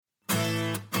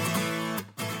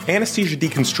Anesthesia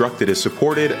Deconstructed is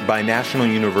supported by National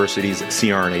University's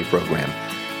CRNA program.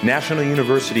 National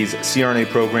University's CRNA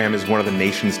program is one of the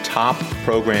nation's top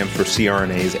programs for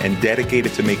CRNAs and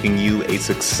dedicated to making you a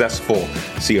successful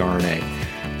CRNA.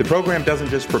 The program doesn't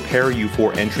just prepare you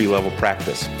for entry-level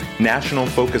practice. National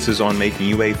focuses on making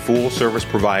you a full-service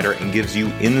provider and gives you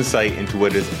insight into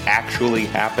what is actually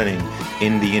happening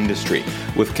in the industry,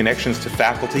 with connections to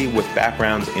faculty with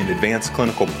backgrounds in advanced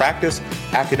clinical practice,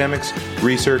 academics,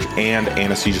 research, and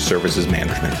anesthesia services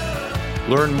management.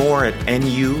 Learn more at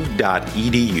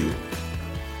nu.edu.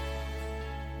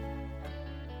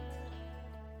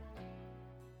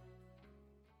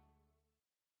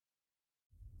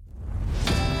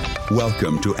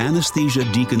 Welcome to Anesthesia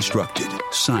Deconstructed.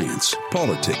 Science,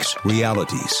 politics,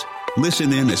 realities.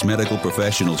 Listen in as medical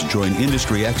professionals join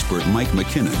industry expert Mike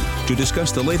McKinnon to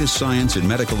discuss the latest science and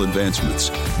medical advancements,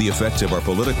 the effects of our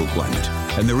political climate,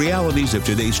 and the realities of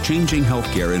today's changing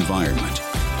healthcare environment.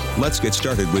 Let's get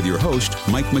started with your host,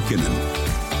 Mike McKinnon.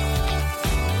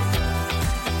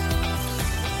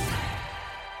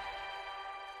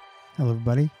 Hello,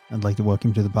 everybody. I'd like to welcome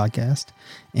you to the podcast,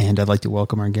 and I'd like to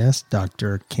welcome our guest,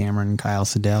 Dr. Cameron Kyle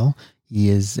Siddell. He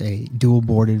is a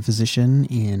dual-boarded physician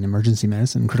in emergency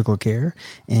medicine and critical care,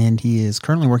 and he is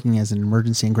currently working as an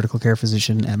emergency and critical care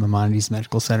physician at Maimonides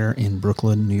Medical Center in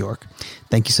Brooklyn, New York.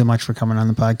 Thank you so much for coming on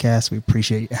the podcast. We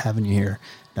appreciate having you here,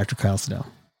 Dr. Kyle Siddell.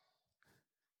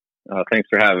 Thanks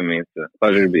for having me. It's a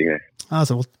pleasure to be here.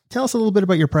 Awesome. Well, tell us a little bit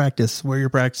about your practice, where you're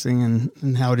practicing,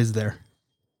 and how it is there.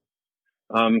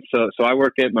 So I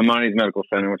work at Maimonides Medical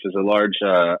Center, which is a large,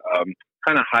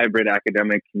 kind of hybrid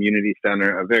academic community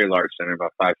center, a very large center,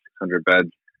 about 500-600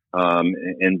 beds,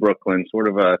 in Brooklyn, sort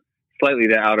of a slightly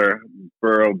the outer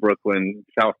borough, Brooklyn,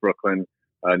 South Brooklyn,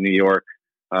 New York.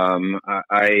 I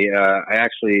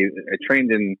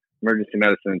trained in emergency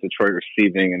medicine in Detroit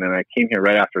Receiving, and then I came here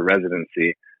right after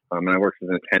residency, and I worked as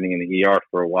an attending in the ER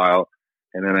for a while,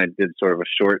 and then I did sort of a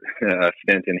short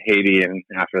stint in Haiti, and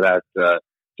after that,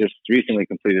 just recently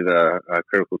completed a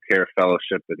critical care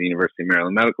fellowship at the University of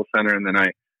Maryland Medical Center, and then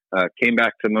I came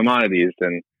back to Maimonides,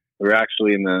 and we were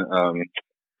actually in the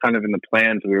kind of in the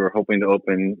plans. We were hoping to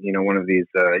open, one of these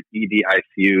ED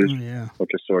ICUs,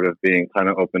 which are sort of being kind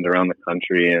of opened around the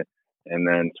country, and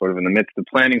then sort of in the midst of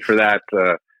planning for that,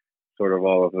 sort of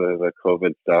all of the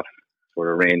COVID stuff sort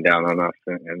of rained down on us,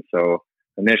 and so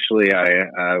initially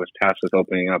I was tasked with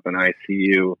opening up an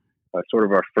ICU, sort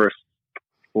of our first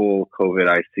full COVID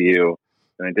ICU.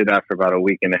 And I did that for about a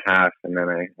week and a half. And then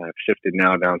I've shifted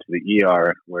now down to the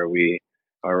ER where we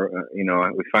are, we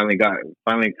finally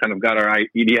kind of got our ED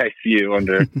ICU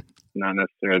under not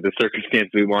necessarily the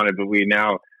circumstance we wanted, but we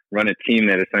now run a team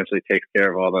that essentially takes care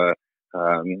of all the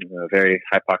very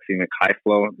hypoxemic high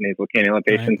flow nasal cannula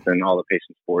patients, right, and all the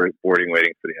patients boarding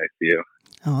waiting for the ICU.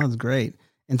 Oh, that's great.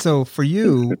 And so for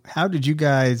you, how did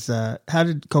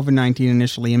COVID-19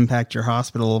 initially impact your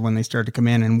hospital when they started to come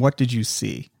in, and what did you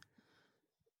see?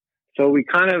 So we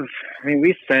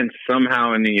sensed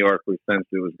somehow in New York, we sensed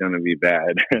it was going to be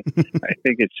bad. I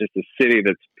think it's just a city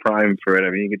that's primed for it. I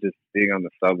mean, you could just see on the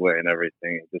subway and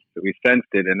everything. We sensed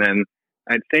it. And then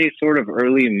I'd say sort of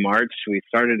early March, we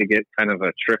started to get kind of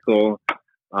a trickle.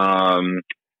 And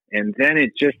then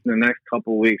it just in the next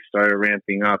couple of weeks started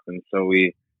ramping up. And so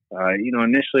we,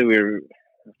 initially we were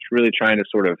really trying to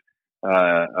sort of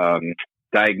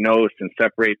diagnose and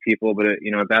separate people, but at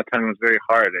that time it was very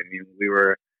hard. I mean, we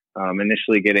were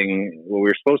initially getting what we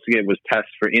were supposed to get was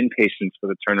tests for inpatients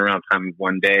with a turnaround time of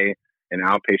 1 day and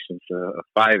outpatients of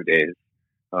 5 days,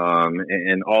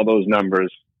 and all those numbers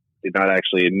did not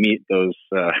actually meet those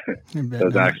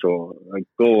actual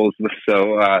goals.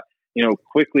 So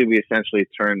quickly we essentially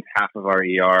turned half of our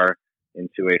ER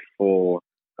into a full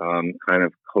kind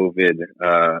of COVID,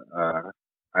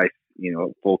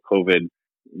 full COVID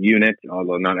unit,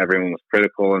 although not everyone was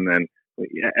critical. And then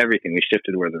everything, we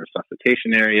shifted where the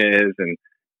resuscitation area is. And,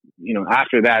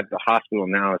 after that, the hospital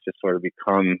now has just sort of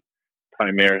become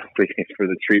primarily for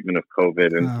the treatment of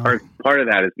COVID. And part of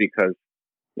that is because,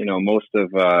 most of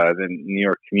the New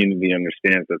York community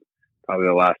understands that probably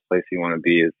the last place you want to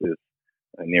be is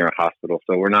near a hospital.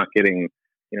 So we're not getting,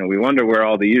 we wonder where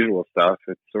all the usual stuff.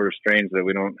 It's sort of strange that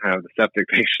we don't have the septic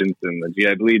patients and the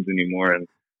GI bleeds anymore. And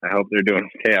I hope they're doing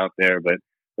okay out there. But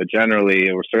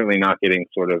generally, we're certainly not getting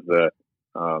sort of the,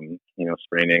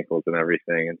 sprained ankles and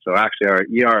everything. And so actually our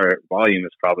ER volume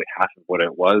is probably half of what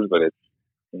it was, but it's,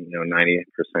 90%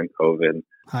 COVID.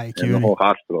 High acuity. And the whole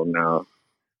hospital now.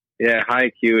 Yeah, high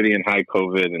acuity and high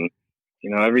COVID. And,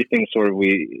 everything sort of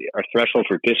our threshold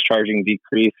for discharging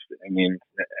decreased. I mean,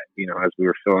 as we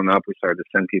were filling up, we started to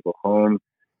send people home.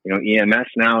 EMS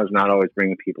now is not always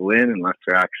bringing people in unless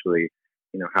they're actually,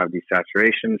 have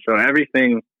desaturation. So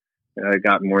everything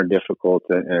got more difficult,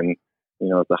 and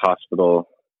the hospital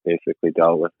basically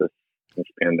dealt with this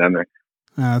pandemic.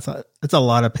 It's a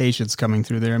lot of patients coming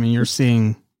through there. I mean, you're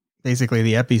seeing basically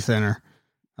the epicenter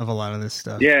of a lot of this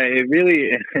stuff. Yeah, it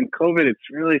really, and COVID, it's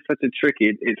really such a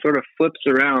tricky, it sort of flips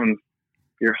around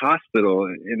your hospital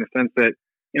in the sense that,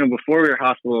 before we were a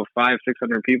hospital of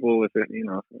 500-600 people with,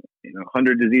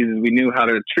 100 diseases we knew how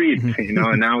to treat,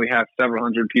 and now we have several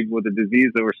hundred people with a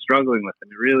disease that we're struggling with.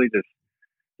 And it really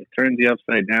it turns you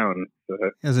upside down.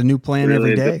 There's a new plan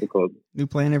really every day. Difficult. New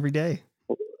plan every day.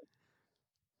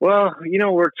 Well,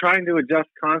 we're trying to adjust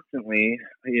constantly,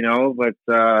 but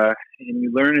and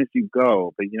you learn as you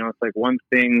go. But, it's like one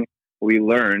thing we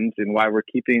learned, and why we're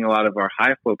keeping a lot of our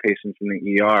high flow patients in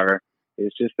the ER,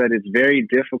 is just that it's very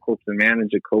difficult to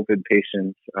manage a COVID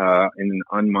patient in an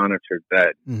unmonitored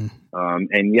bed.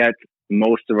 And yet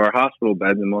most of our hospital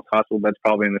beds, and most hospital beds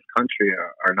probably in this country,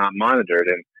 are not monitored.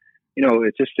 And,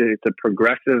 it's a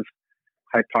progressive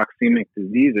hypoxemic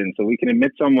disease. And so we can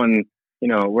admit someone,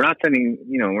 we're not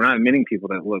admitting people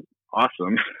that look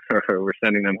awesome or we're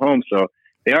sending them home. So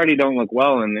they already don't look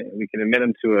well, and we can admit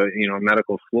them to a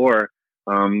medical floor.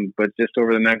 But just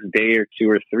over the next day or two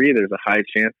or three, there's a high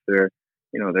chance they're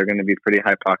going to be pretty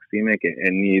hypoxemic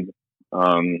and need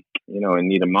a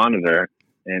monitor.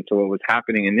 And so what was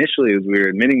happening initially is we were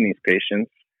admitting these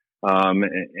patients,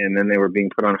 and then they were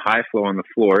being put on high flow on the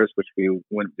floors, which we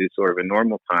wouldn't do sort of in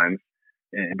normal times.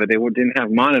 But they didn't have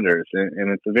monitors,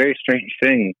 and it's a very strange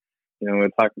thing.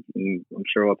 I'm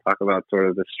sure we'll talk about sort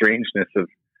of the strangeness of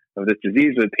this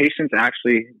disease. But patients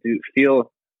actually do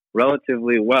feel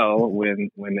relatively well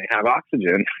when they have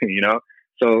oxygen,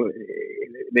 So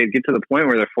they get to the point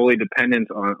where they're fully dependent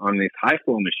on these high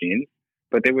flow machines,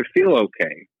 but they would feel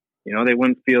okay. They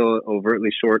wouldn't feel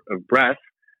overtly short of breath,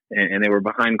 and they were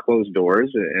behind closed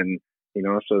doors, and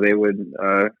so they would,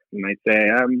 you might say,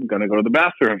 I'm going to go to the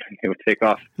bathroom. And they would take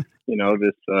off,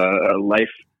 this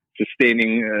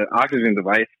life-sustaining oxygen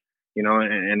device,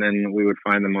 and then we would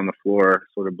find them on the floor,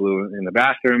 sort of blue in the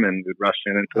bathroom, and we'd rush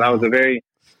in. And so that was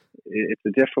it's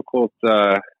a difficult,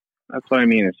 that's what I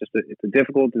mean. It's a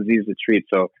difficult disease to treat.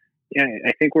 So, yeah,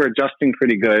 I think we're adjusting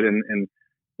pretty good. And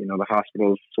the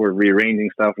hospital's sort of rearranging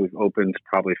stuff. We've opened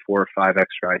probably 4 or 5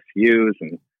 extra ICUs,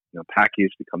 and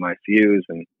PACUs become ICUs,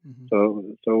 and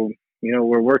so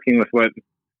we're working with what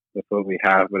we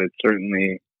have, but it's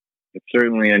certainly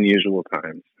unusual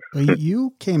times. Well,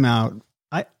 you came out,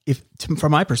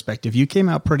 from my perspective, you came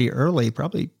out pretty early,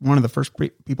 probably one of the first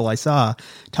people I saw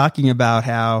talking about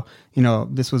how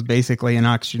this was basically an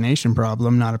oxygenation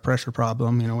problem, not a pressure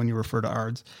problem. When you refer to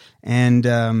ARDS, and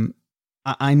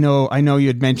I know you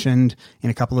had mentioned in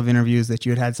a couple of interviews that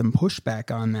you had some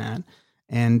pushback on that.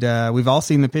 And we've all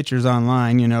seen the pictures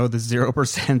online, the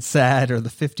 0% sat or the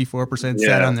 54%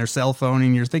 sat on their cell phone.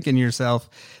 And you're thinking to yourself,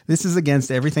 this is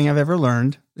against everything I've ever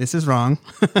learned. This is wrong,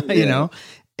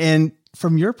 And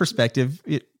from your perspective,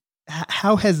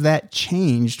 how has that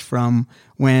changed from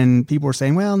when people were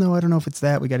saying, well, no, I don't know if it's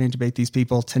that, we got to intubate these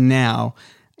people, to now?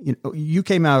 You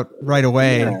came out right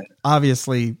away,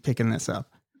 obviously picking this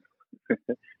up.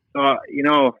 So,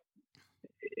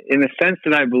 in the sense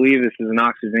that I believe this is an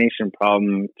oxygenation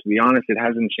problem, to be honest, it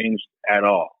hasn't changed at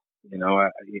all.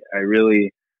 I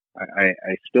really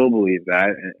still believe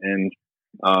that. And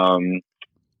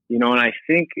I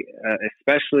think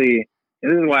especially,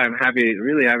 and this is why I'm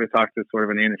really happy to talk to sort of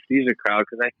an anesthesia crowd,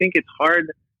 because I think it's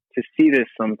hard to see this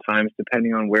sometimes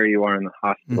depending on where you are in the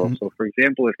hospital. So for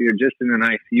example, if you're just in an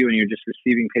ICU and you're just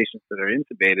receiving patients that are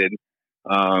intubated,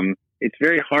 it's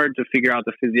very hard to figure out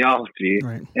the physiology,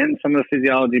 and some of the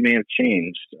physiology may have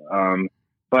changed.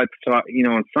 But so,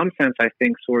 in some sense, I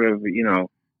think sort of,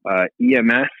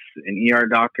 EMS and ER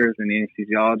doctors and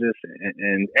anesthesiologists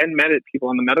and people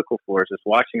on the medical floors just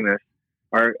watching this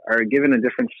are given a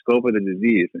different scope of the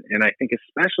disease. And I think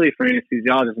especially for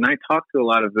anesthesiologists, and I talk to a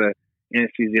lot of the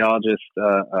anesthesiologists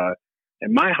at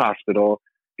my hospital,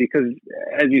 because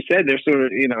as you said, they're sort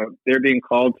of, they're being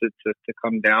called to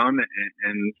come down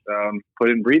and put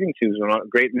in breathing tubes on a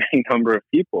great many number of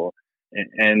people.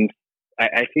 And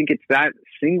I think it's that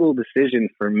single decision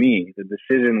for me, the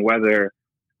decision whether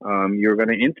you're going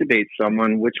to intubate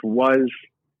someone, which was,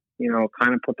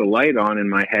 kind of put the light on in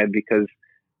my head, because,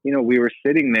 we were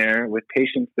sitting there with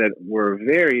patients that were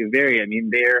very, very,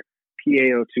 their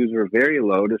PaO2s were very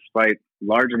low despite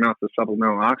large amounts of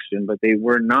supplemental oxygen, but they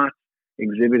were not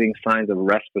exhibiting signs of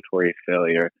respiratory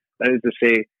failure. That is to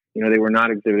say, they were not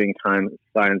exhibiting signs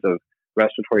of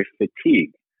respiratory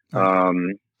fatigue.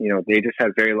 they just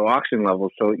have very low oxygen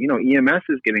levels. So, EMS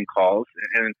is getting calls,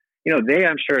 and, they,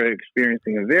 I'm sure, are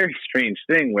experiencing a very strange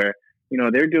thing where,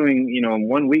 they're doing, in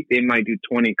 1 week, they might do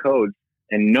 20 codes,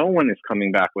 and no one is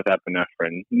coming back with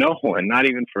epinephrine. No one, not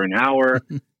even for an hour,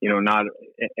 not.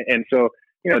 And so,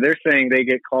 they're saying they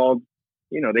get called,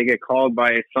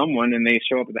 by someone, and they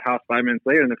show up at the house 5 minutes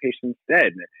later and the patient's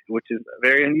dead, which is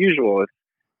very unusual.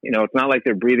 It's not like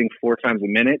they're breathing 4 times a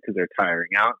minute because they're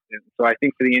tiring out. And so I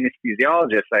think for the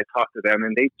anesthesiologists, I talked to them,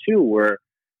 and they too were,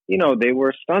 they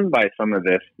were stunned by some of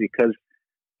this because,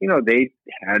 they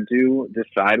had to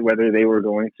decide whether they were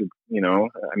going to,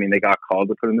 they got called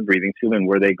to put in the breathing tube, and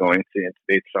were they going to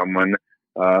intubate someone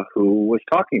who was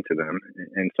talking to them?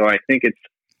 And so I think it's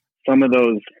some of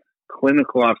those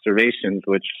clinical observations,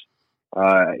 which,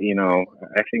 I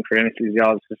think for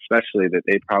anesthesiologists especially, that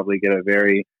they probably get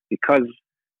because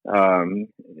the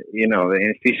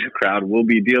anesthesia crowd will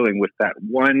be dealing with that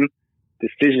one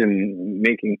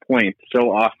decision-making point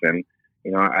so often.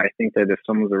 I think that if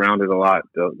someone's around it a lot,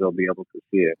 they'll be able to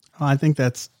see it. Oh, I think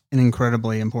that's an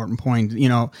incredibly important point.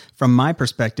 From my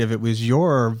perspective, it was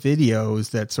your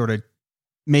videos that sort of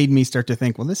made me start to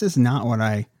think, well, this is not what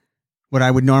I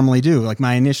would normally do. Like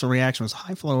my initial reaction was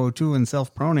high flow O2 and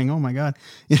self-proning. Oh my God,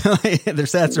 their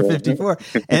SATs are 54,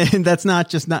 and that's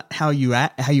not how you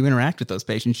interact with those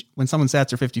patients. When someone's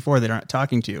SATs are 54, they're not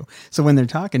talking to you. So when they're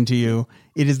talking to you,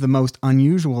 it is the most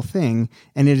unusual thing,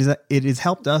 and it has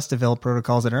helped us develop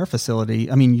protocols at our facility.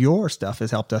 I mean, your stuff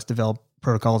has helped us develop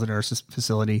protocols at our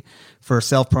facility for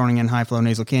self-proning and high flow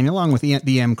nasal cannula, along with the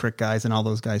MCRIC guys and all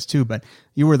those guys too. But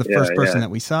you were the first person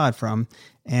that we saw it from,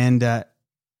 and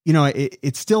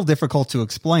it's still difficult to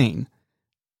explain,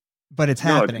 but it's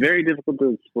happening. No, it's very difficult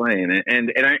to explain.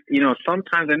 And I,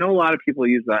 sometimes I know a lot of people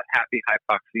use that happy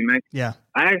hypoxemic. Yeah.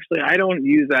 I don't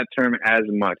use that term as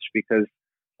much because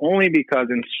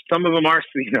and some of them are,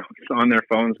 on their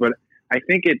phones, but I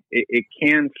think it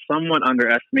can somewhat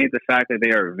underestimate the fact that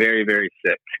they are very, very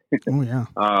sick. Oh yeah.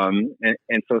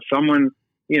 And so someone,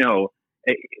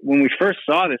 when we first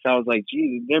saw this, I was like,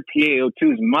 geez, their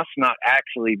PaO2s must not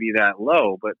actually be that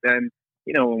low. But then,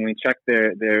 when we checked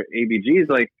their ABGs,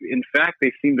 like, in fact,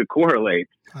 they seem to correlate.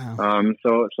 Wow.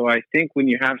 So I think when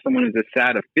you have someone who's a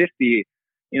SAT of 50,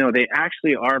 they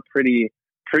actually are pretty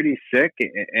sick.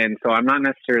 And so I'm not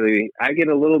necessarily, I get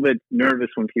a little bit nervous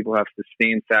when people have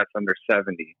sustained SATs under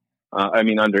 70,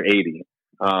 under 80.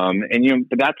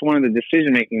 But that's one of the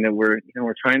decision-making that we're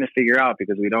trying to figure out,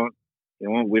 because we don't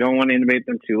want to intubate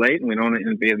them too late, and we don't want to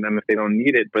intubate them if they don't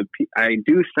need it. But I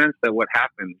do sense that what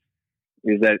happens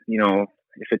is that,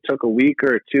 if it took a week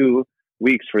or 2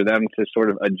 weeks for them to sort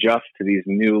of adjust to these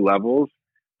new levels,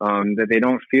 that they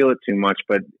don't feel it too much,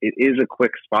 but it is a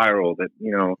quick spiral that,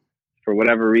 for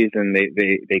whatever reason,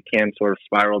 they can sort of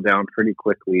spiral down pretty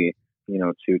quickly,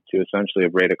 to essentially a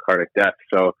bradycardic death.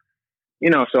 So,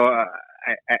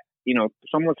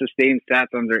 someone sustained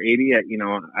SATs under 80,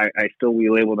 we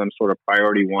label them sort of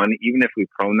priority 1. Even if we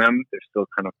prone them, they're still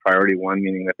kind of priority 1,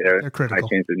 meaning that they're high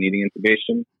chance of needing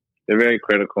intubation. They're very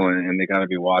critical, and they got to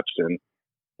be watched.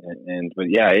 But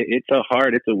yeah, it's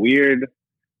a weird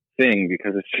thing,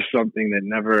 because it's just something that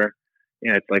never,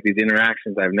 it's like these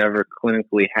interactions I've never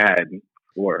clinically had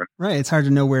before. Right. It's hard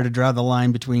to know where to draw the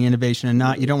line between intubation and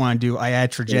not. You don't want to do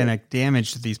iatrogenic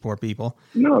damage to these poor people.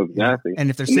 No, exactly. And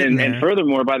if they're sitting there, and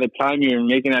furthermore, by the time you're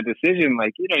making that decision,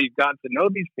 like, you've got to know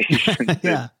these patients.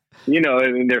 Yeah.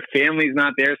 And their family's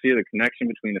not there, so you have a connection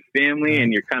between the family,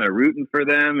 and you're kind of rooting for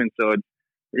them. And so it's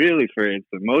really it's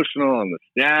emotional on the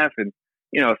staff. And,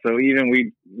 so even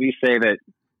we say that,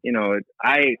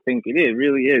 I think it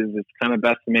really is. It's kind of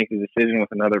best to make a decision with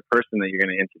another person that you're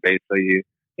going to intubate. So you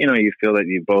feel that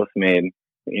you both made,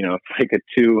 it's like a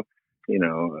two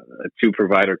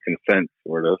provider consent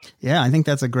sort of. Yeah. I think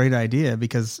that's a great idea,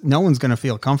 because no one's going to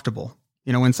feel comfortable.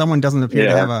 When someone doesn't appear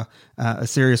to have a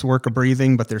serious work of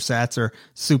breathing, but their SATs are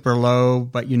super low,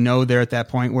 but they're at that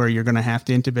point where you're going to have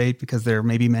to intubate because they're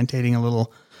maybe mentating a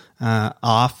little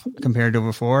off compared to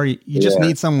before. You just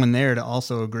need someone there to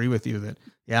also agree with you that,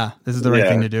 this is the right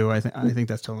thing to do. I think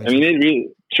that's totally true. It really,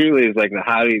 truly is like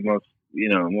the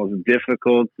most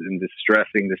difficult and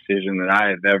distressing decision that I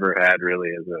have ever had, really,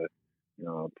 as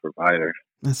a provider.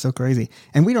 That's so crazy.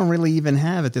 And we don't really even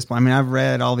have at this point. I've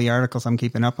read all the articles, I'm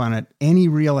keeping up on it, any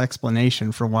real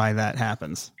explanation for why that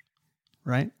happens,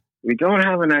 right? We don't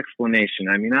have an explanation.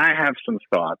 I have some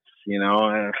thoughts,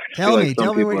 Tell me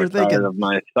what you're thinking of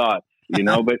my thoughts,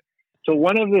 but so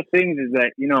one of the things is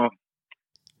that,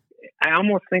 I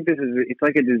almost think it's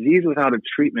like a disease without a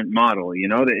treatment model,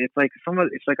 it's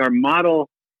like our model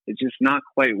is just not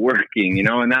quite working,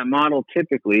 and that model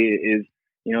typically is,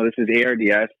 this is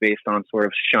ARDS based on sort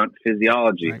of shunt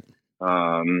physiology. Right.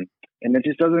 And it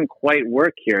just doesn't quite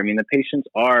work here. I mean,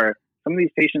 some of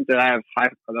these patients that I have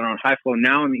that are on high flow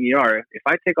now in the ER, if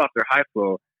I take off their high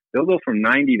flow, they'll go from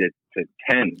 90 to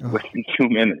 10 within 2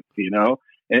 minutes,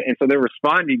 And so they're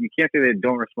responding. You can't say they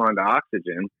don't respond to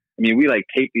oxygen. I mean, we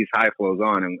tape these high flows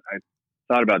on, and I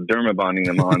thought about dermabonding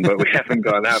them on, but we haven't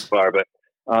gone that far. But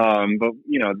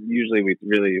usually we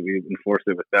enforce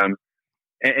it with them.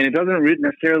 And it doesn't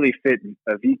necessarily fit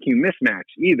a VQ mismatch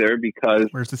either, because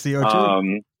where's the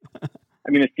CO2? I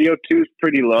mean, the CO2 is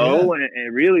pretty low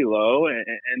and really low, and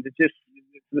it just,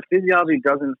 the physiology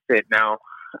doesn't fit. Now,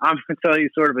 I'm going to tell you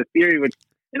sort of a theory,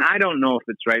 and I don't know if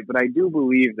it's right, but I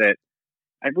believe that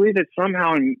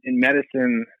somehow in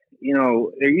medicine,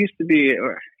 there used to be,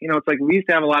 it's like we used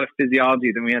to have a lot of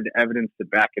physiology, then we had the evidence to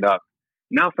back it up.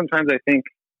 Now, sometimes I think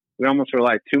we almost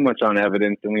rely too much on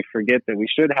evidence, and we forget that we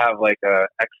should have a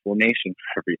explanation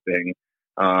for everything.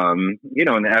 And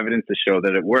the evidence to show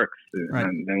that it works, right.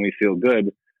 And then we feel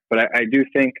good. But I do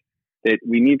think that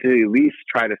we need to at least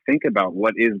try to think about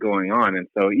what is going on. And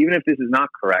so even if this is not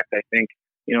correct, I think,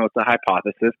 it's a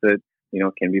hypothesis that,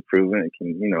 can be proven. It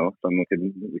can,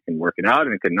 we can work it out,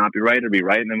 and it could not be right or be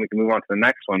right. And then we can move on to the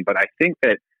next one. But I think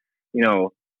that,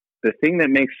 the thing that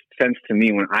makes sense to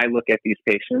me when I look at these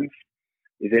patients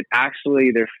is that actually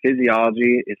their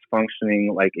physiology is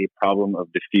functioning like a problem of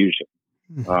diffusion.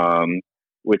 Mm-hmm.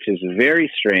 Which is very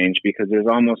strange, because there's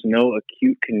almost no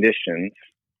acute conditions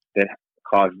that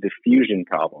cause diffusion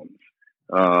problems,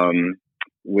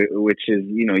 which is,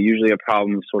 usually a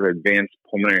problem of sort of advanced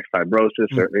pulmonary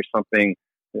fibrosis or something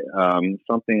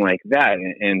like that.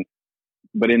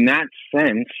 But in that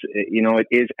sense, it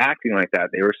is acting like that.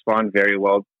 They respond very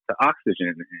well to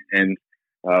oxygen. And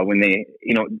when they,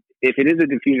 if it is a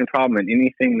diffusion problem, and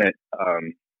anything that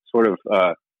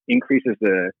increases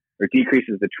or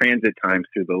decreases the transit times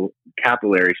through the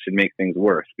capillaries should make things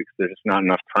worse, because there's just not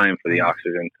enough time for the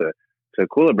oxygen to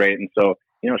equilibrate. And so,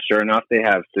 sure enough, they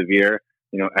have severe,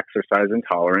 exercise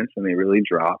intolerance, and they really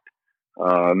drop.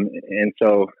 And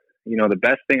so, the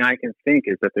best thing I can think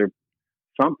is that there's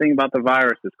something about the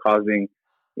virus is causing,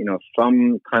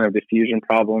 some kind of diffusion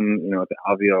problem, at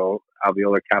the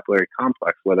alveolar capillary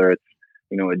complex, whether it's,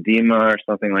 edema or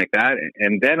something like that.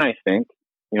 And then I think,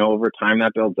 over time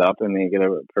that builds up, and they get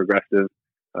a progressive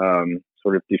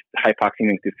sort of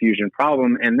hypoxemic diffusion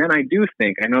problem. And then I do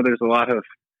think, I know there's a lot of,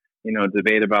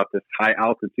 debate about this high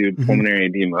altitude pulmonary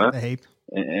edema,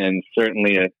 and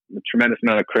certainly a tremendous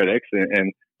amount of critics.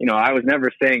 And I was never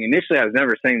saying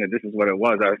that this is what it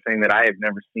was. I was saying that I have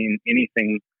never seen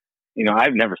anything,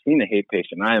 I've never seen a HAPE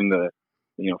patient. I am the,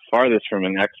 farthest from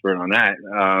an expert on that.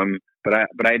 But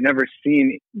I had never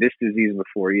seen this disease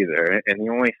before either. And the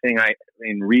only thing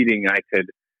in reading I could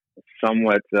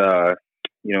somewhat,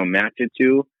 match it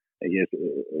to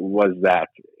was that.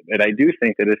 And I do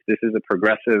think that this is a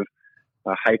progressive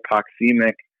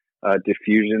hypoxemic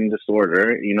diffusion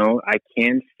disorder. I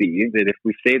can see that if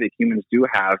we say that humans do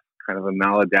have kind of a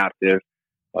maladaptive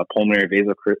pulmonary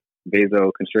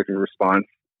vasoconstrictive response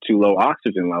to low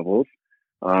oxygen levels,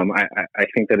 I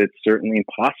think that it's certainly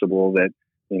possible that,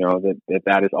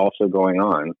 that is also going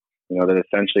on, that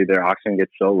essentially their oxygen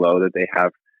gets so low that they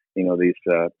have, these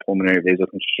pulmonary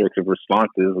vasoconstrictive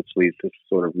responses, which leads to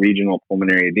sort of regional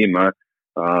pulmonary edema,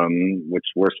 which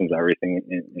worsens everything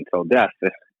until death.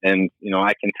 And,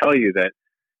 I can tell you that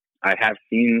I have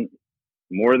seen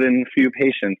more than a few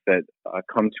patients that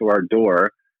come to our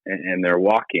door and they're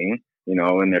walking,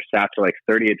 and they're sat to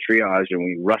 30 at triage, and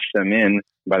we rush them in.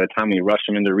 By the time we rush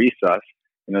them into resus,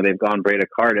 they've gone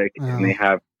bradycardic, and they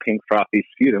have pink frothy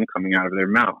sputum coming out of their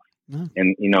mouth.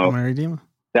 And,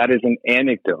 that is an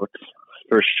anecdote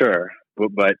for sure,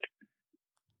 but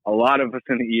a lot of us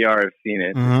in the ER have seen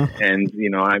it. And,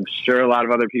 I'm sure a lot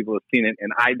of other people have seen it,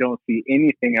 and I don't see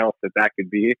anything else that could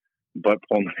be but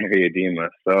pulmonary edema.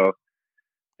 So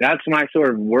that's my sort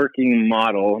of working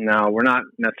model. Now, we're not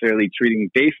necessarily treating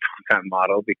based on that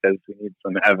model, because we need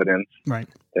some evidence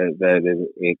that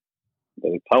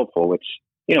is helpful, which,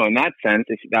 in that sense,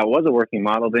 if that was a working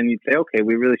model, then you'd say, okay,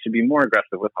 we really should be more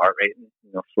aggressive with heart rate, and,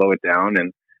 slow it down,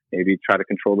 and maybe try to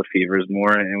control the fevers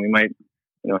more, and we might,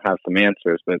 have some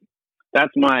answers. But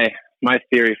that's my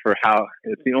theory for how,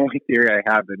 it's the only theory I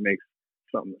have that makes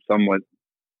somewhat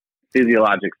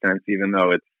physiologic sense, even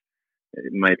though it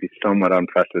might be somewhat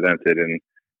unprecedented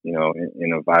in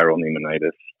a viral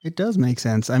pneumonitis. It does make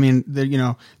sense. I mean,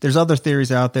 there's other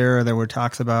theories out there that were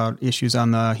talks about issues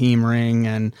on the heme ring,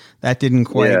 and that didn't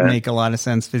quite make a lot of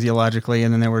sense physiologically.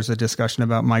 And then there was a discussion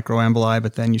about microemboli,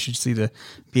 but then you should see the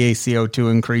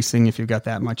PaCO2 increasing if you've got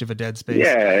that much of a dead space.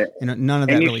 Yeah. None of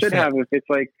that and you really should fit. have, if it's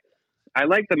like, I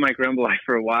like the microemboli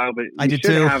for a while, but I you did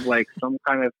should too. have like some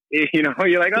kind of,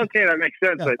 you're like, okay, that makes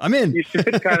sense. Yeah, but I'm in. You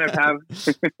should kind of have,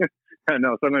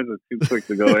 no, sometimes it's too quick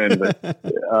to go in, but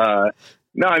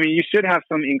no, I mean, you should have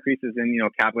some increases in,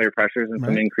 capillary pressures and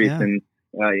some increase in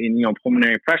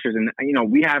pulmonary pressures. And, I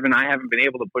haven't been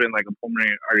able to put in like a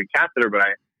pulmonary artery catheter, but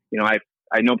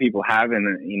I know people have,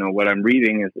 and, what I'm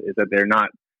reading is that they're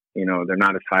not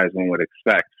as high as one would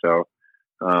expect. So,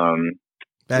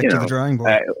 back to the drawing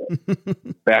board.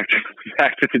 back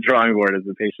to the drawing board as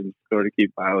the patients sort of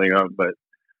keep piling up. But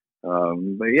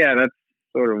yeah, that's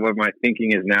sort of what my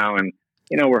thinking is now. And,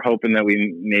 we're hoping that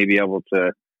we may be able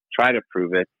to try to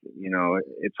prove it.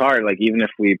 It's hard. Like, even if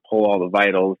we pull all the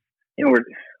vitals, we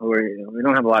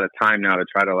don't have a lot of time now to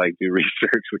try to like do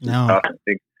research, which is tough. I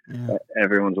think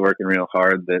everyone's working real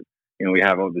hard that, we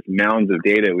have all this mounds of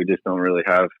data. We just don't really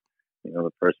have, the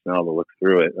personnel to look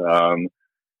through it.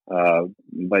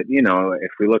 But,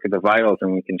 if we look at the vitals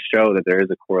and we can show that there is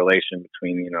a correlation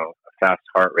between, a fast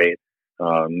heart rate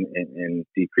and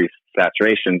decreased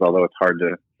saturations, although it's hard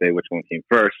to say which one came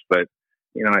first. But,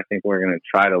 I think we're going to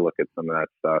try to look at some of that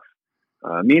stuff.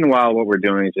 Meanwhile, what we're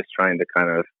doing is just trying to kind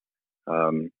of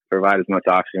provide as much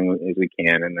oxygen as we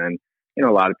can. And then,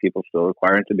 a lot of people still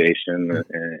require intubation.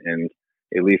 And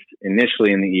at least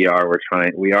initially in the ER,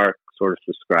 we are sort of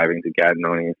subscribing to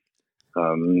Gattinoni's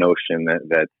notion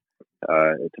that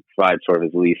to provide sort of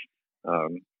at least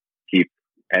keep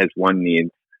as one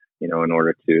needs, in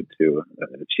order to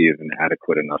achieve an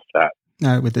adequate enough sat.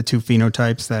 With the two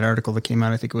phenotypes, that article that came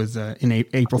out, I think it was in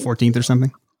April 14th or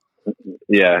something.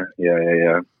 Yeah.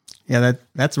 Yeah,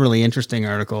 that's a really interesting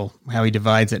article, how he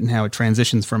divides it and how it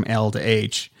transitions from L to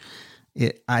H.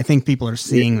 I think people are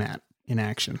seeing that in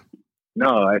action.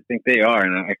 No, I think they are.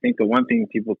 And I think the one thing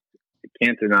people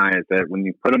can't deny is that when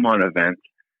you put them on events,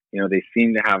 they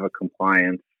seem to have a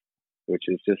compliance, which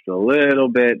is just a little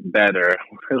bit better, a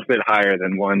little bit higher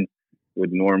than one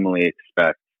would normally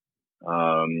expect.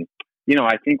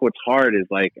 I think what's hard is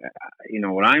like,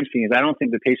 what I'm seeing is I don't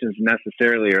think the patients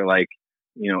necessarily are like,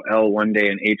 L one day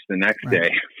and H the next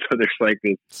day. So there's like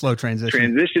this slow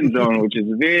transition zone, which is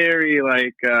very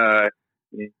like,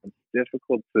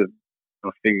 difficult to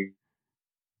figure.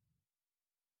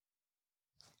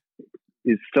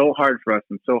 Is so hard for us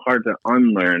and so hard to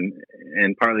unlearn,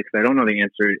 and partly because I don't know the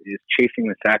answer, is chasing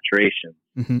the saturation.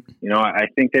 Mm-hmm. I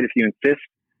think that if you insist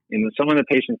in some of the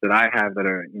patients that I have that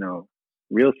are,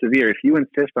 real severe, if you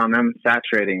insist on them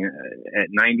saturating at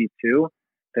 92,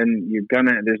 then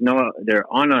they're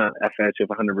on a FH of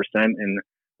 100%, and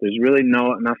there's really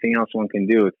nothing else one can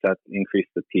do except increase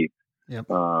the peak. Yep.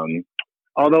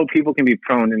 Although people can be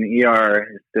prone in the ER,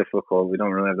 it's difficult. We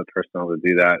don't really have the personnel to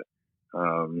do that.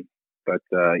 But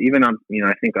even on,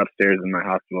 I think upstairs in my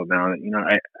hospital now,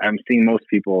 I'm seeing most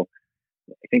people.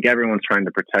 I think everyone's trying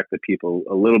to protect the people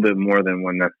a little bit more than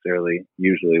one necessarily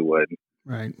usually would.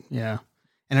 Right. Yeah.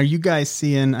 And are you guys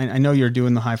seeing? I know you're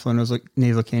doing the high flow nasal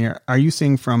cannula. Are you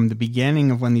seeing from the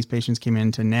beginning of when these patients came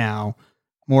in to now,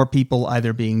 more people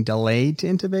either being delayed to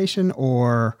intubation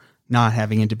or not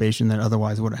having intubation that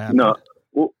otherwise would have happened? No.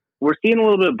 We're seeing a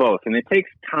little bit of both, and it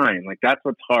takes time. Like, that's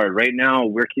what's hard. Right now,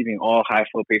 we're keeping all high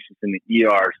flow patients in the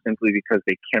ER simply because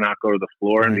they cannot go to the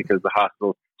floor and because the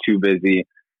hospital's too busy.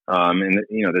 And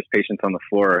there's patients on the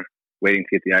floor waiting to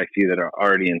get the ICU that are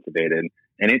already intubated,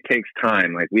 and it takes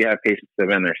time. Like, we have patients that have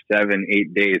been there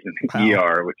 7-8 days in the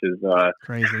ER, which is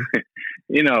crazy.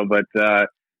 But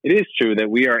it is true that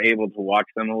we are able to watch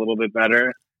them a little bit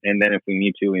better, and then if we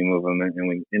need to, we move them and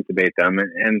we intubate them.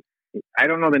 And I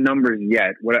don't know the numbers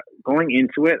yet. Going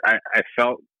into it, I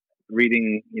felt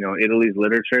reading, Italy's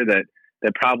literature that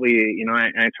probably,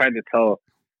 I tried to tell,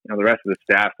 the rest of the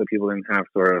staff so people didn't have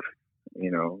sort of,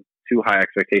 too high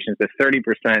expectations. That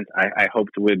 30% I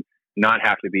hoped would not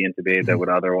have to be intubated that would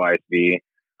otherwise be.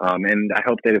 And I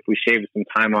hope that if we shaved some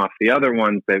time off the other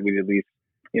ones, that we'd at least,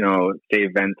 save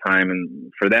vent time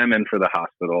and for them and for the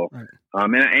hospital. Right.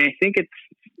 And I think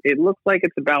it looks like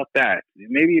it's about that,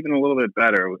 maybe even a little bit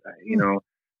better,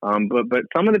 but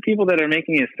some of the people that are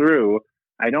making it through,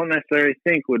 I don't necessarily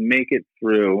think would make it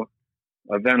through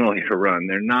a ventilator run.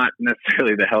 They're not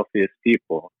necessarily the healthiest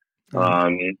people.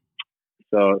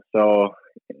 So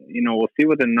we'll see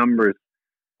what the numbers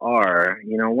are.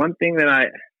 One thing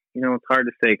that it's hard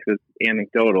to say because it's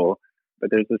anecdotal,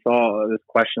 but there's this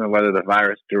question of whether the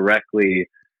virus directly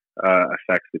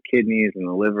affects the kidneys and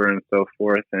the liver and so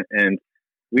forth. And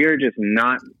we are just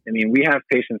not, we have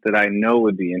patients that I know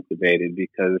would be intubated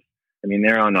because,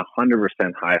 they're on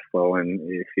 100% high flow, and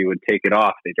if you would take it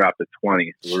off, they drop to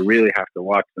 20. So we really have to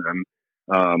watch them.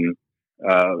 And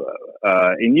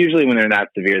usually when they're that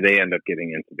severe, they end up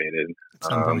getting intubated. At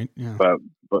some point, yeah.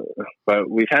 But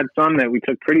we've had some that we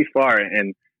took pretty far,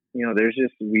 and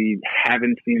we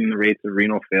haven't seen the rates of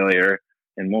renal failure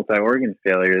and multi-organ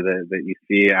failure that you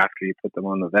see after you put them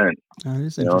on the vent. That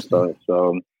is interesting.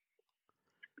 So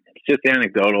it's just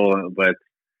anecdotal, but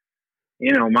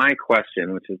my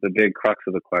question, which is the big crux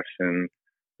of the question,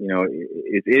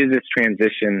 is this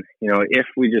transition, if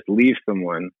we just leave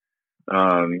someone,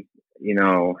 an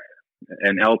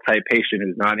L-type patient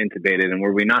who's not intubated, and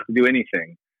were we not to do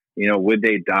anything, would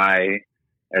they die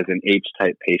as an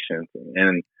H-type patient?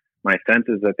 And my sense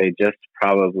is that they just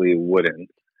probably wouldn't.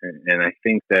 And I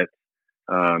think that,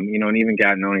 and even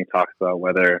Gattinoni talks about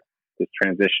whether this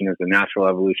transition is a natural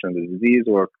evolution of the disease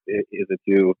or is it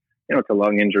due, to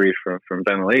lung injury from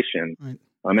ventilation. Right.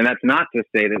 And that's not to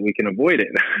say that we can avoid it.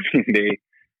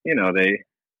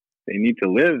 They need to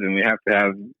live, and we have to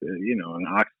have, an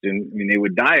oxygen. They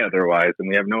would die otherwise, and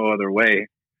we have no other way.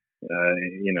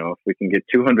 If we can get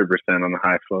 200% on the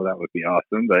high flow, that would be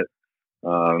awesome. But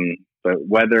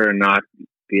whether or not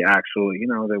the actual,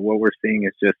 that what we're seeing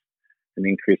is just an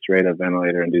increased rate of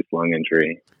ventilator-induced lung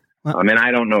injury. Well,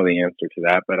 I don't know the answer to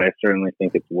that, but I certainly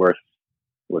think it's worth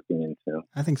looking into.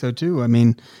 I think so too.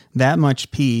 That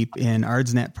much PEEP in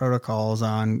ARDSNet protocols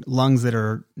on lungs that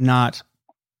are not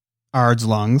ARDS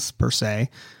lungs per se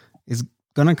is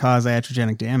going to cause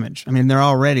iatrogenic damage.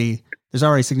 There's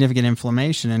already significant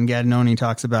inflammation, and Gattinoni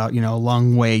talks about,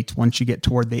 lung weight once you get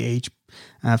toward the H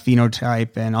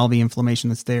phenotype and all the inflammation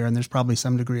that's there. And there's probably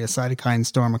some degree of cytokine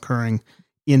storm occurring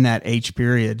in that H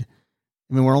period.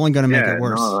 We're only going to make it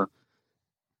worse.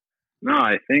 No,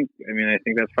 I think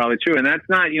that's probably true. And that's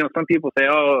not, some people say,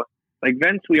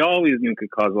 vents we always knew could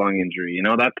cause lung injury.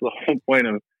 That's the whole point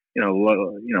of,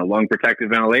 lung protective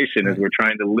ventilation is we're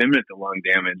trying to limit the lung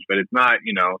damage, but it's not,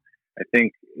 I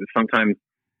think sometimes,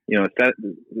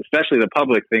 especially the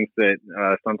public thinks that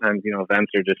sometimes,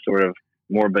 vents are just sort of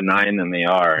more benign than they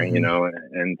are, and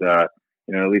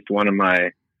at least one of my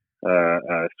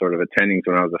sort of attendings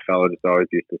when I was a fellow just always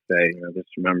used to say, just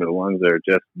remember the lungs are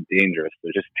just dangerous.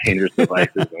 They're just dangerous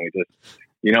devices, and we just,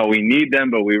 we need them,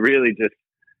 but we really just,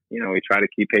 we try to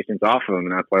keep patients off of them,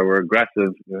 and that's why we're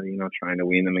aggressive, trying to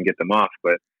wean them and get them off.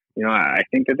 But, I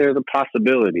think that there's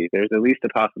at least a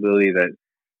possibility that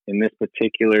in this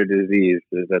particular disease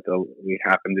is that we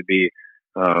happen to be,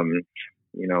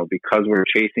 because we're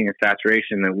chasing a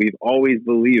saturation that we've always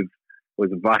believed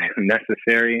was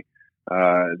necessary,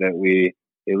 that we,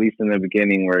 at least in the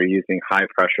beginning, we're using high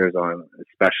pressures on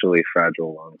especially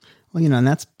fragile lungs. Well, and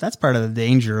that's part of the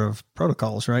danger of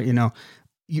protocols, right?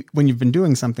 When you've been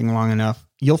doing something long enough,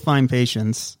 you'll find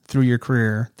patients through your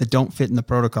career that don't fit in the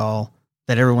protocol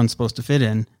that everyone's supposed to fit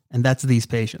in, and that's these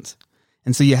patients.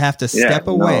 And so you have to step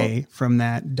away from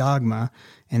that dogma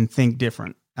and think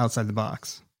different, outside the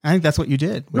box. I think that's what you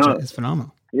did, which is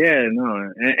phenomenal. Yeah,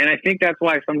 no. And I think that's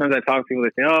why sometimes I talk to people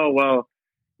that say, oh, well,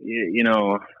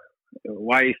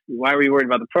 why are you worried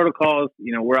about the protocols?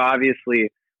 We're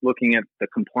obviously looking at the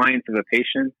compliance of a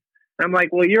patient. And I'm like,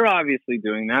 well, you're obviously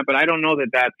doing that, but I don't know that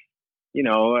that's,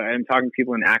 I'm talking to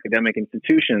people in academic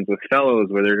institutions with fellows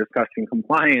where they're discussing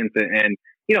compliance and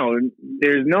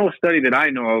there's no study that I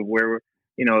know of where,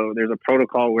 there's a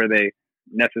protocol where they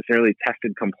necessarily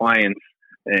tested compliance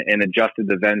and adjusted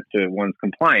the vents to one's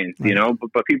compliance,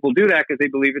 but people do that because they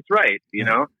believe it's right,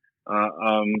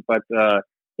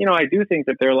 I do think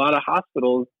that there are a lot of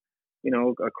hospitals,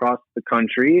 across the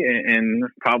country and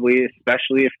probably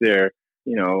especially if they're,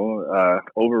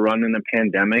 overrun in the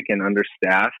pandemic and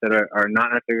understaffed that are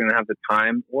not necessarily going to have the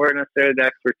time or necessarily the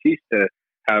expertise to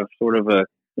have sort of a,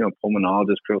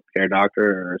 pulmonologist, critical care doctor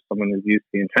or someone who's used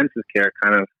to intensive care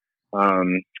kind of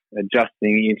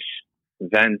adjusting each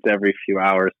vent every few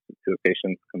hours to a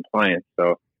patient's compliance.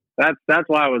 So that's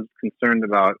why I was concerned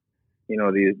about,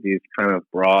 these kind of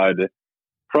broad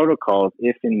protocols,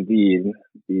 if indeed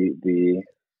the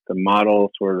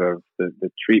model sort of the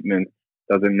treatment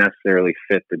doesn't necessarily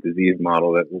fit the disease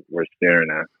model that we're staring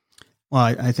at. Well,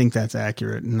 I think that's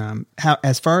accurate. And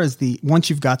as far as once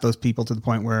you've got those people to the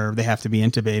point where they have to be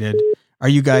intubated, are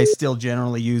you guys still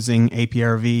generally using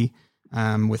APRV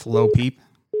with low PEEP?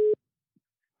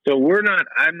 So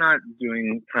I'm not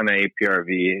doing kind of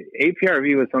APRV.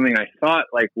 APRV was something I thought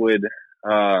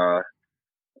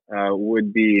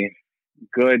would be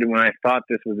good when I thought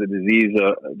this was a disease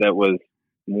that was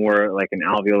more like an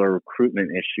alveolar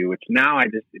recruitment issue, which now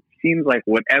it seems like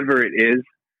whatever it is,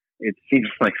 it seems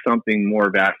like something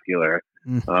more vascular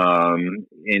in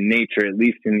nature, at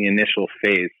least in the initial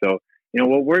phase. So,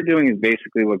 what we're doing is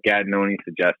basically what Gattinoni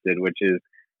suggested, which is,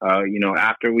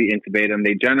 after we intubate them,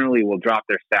 they generally will drop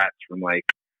their stats from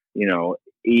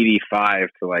 85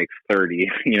 to 30,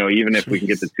 even if we can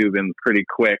get the tube in pretty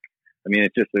quick. I mean,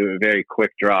 it's just a very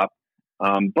quick drop.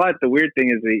 But the weird thing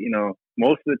is that,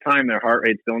 most of the time their heart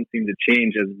rates don't seem to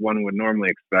change as one would normally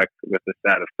expect with a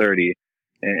stat of 30.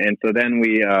 And so then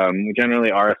we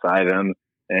generally RSI them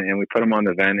and we put them on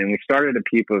the vent, and we started a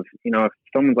PEEP of, if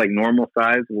someone's like normal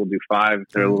size, we'll do 5. If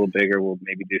they're a little bigger, we'll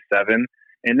maybe do 7.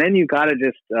 And then you got to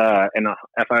just, and a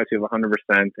FiO2 of 100%,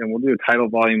 and we'll do a tidal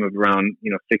volume of around,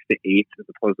 6 to 8 as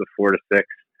opposed to 4 to 6.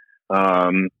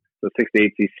 So 6 to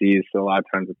 8 cc's. So a lot of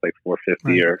times it's like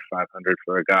 450 or 500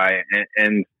 for a guy.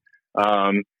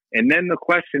 And then the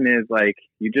question is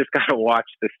you just got to watch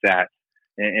the stats.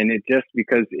 And it just,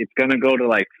 because it's going to go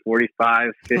to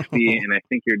 45, 50. And I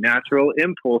think your natural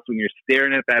impulse when you're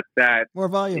staring at that stat, more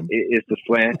volume, is to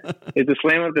slam, up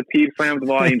the PEEP, slam up the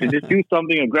volume, to just do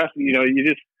something aggressive.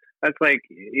 That's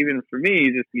even for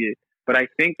me, but I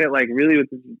think that really with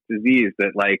this disease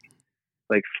that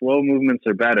slow movements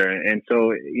are better. And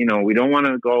so, we don't want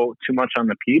to go too much on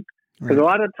the PEEP, because a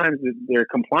lot of times their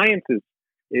compliance is,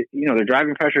 their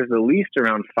driving pressure is at least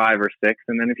around 5 or 6.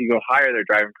 And then if you go higher, their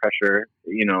driving pressure,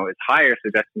 is higher,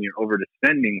 suggesting you're over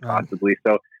descending possibly.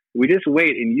 So we just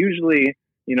wait. And usually,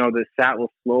 the stat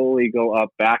will slowly go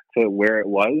up back to where it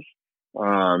was.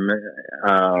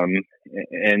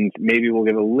 And maybe we'll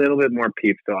give a little bit more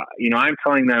PEEP. So, I'm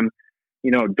telling them,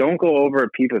 don't go over a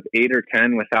PEEP of 8 or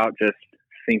 10 without just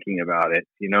thinking about it,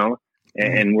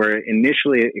 and we're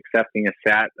initially accepting a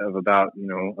SAT of about,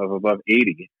 of above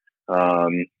 80.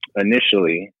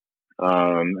 Initially,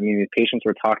 the patients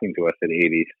were talking to us at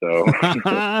 80, so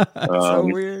so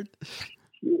weird.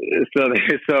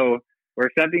 So we're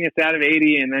accepting a stat of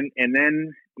 80, and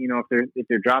then if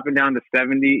they're dropping down to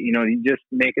 70, you just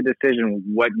make a decision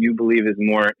what you believe is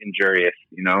more injurious.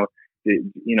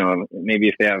 Maybe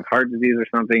if they have heart disease or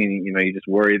something, and you just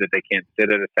worry that they can't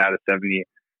sit at a stat of 75.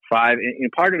 And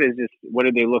part of it is just, what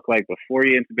did they look like before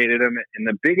you intubated them? And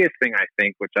the biggest thing, I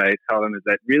think, which I tell them, is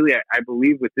that really I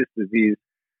believe with this disease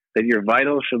that your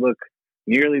vitals should look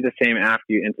nearly the same after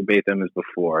you intubate them as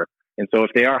before. And so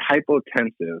if they are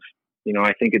hypotensive,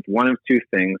 I think it's one of two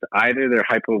things. Either they're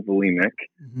hypovolemic.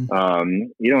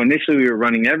 Initially we were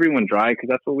running everyone dry because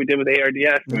that's what we did with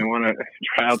ARDS, and we want to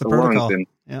dry out the lungs. And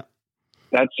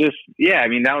that's just, that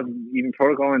was even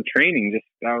protocol and training.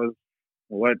 That was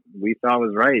what we thought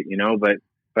was right, but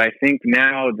I think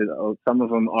now that some of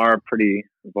them are pretty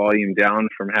volume down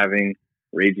from having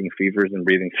raging fevers and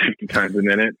breathing 50 times a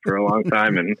minute for a long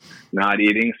time and not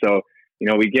eating. So,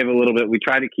 we give a little bit, we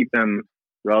try to keep them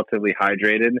relatively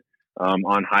hydrated,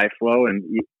 on high flow, and,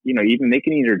 even they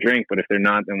can eat or drink, but if they're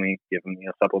not, then we give them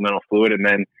supplemental fluid. And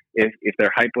then if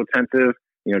they're hypotensive,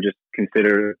 just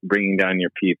consider bringing down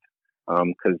your PEEP,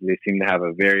 because they seem to have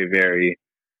a very, very,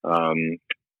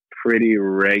 pretty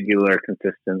regular,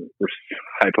 consistent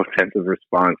hypotensive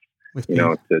response,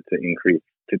 to increase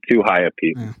to too high a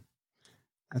PEEP. Yeah.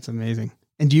 That's amazing.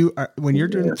 And when you're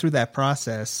doing through that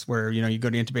process where, you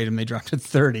go to intubate them, they drop to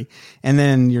 30, and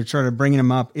then you're sort of bringing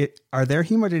them up, are their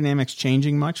hemodynamics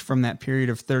changing much from that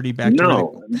period of 30 back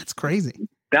to that's crazy.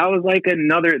 That was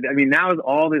that was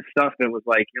all this stuff that was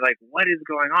you're like, what is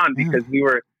going on? Because we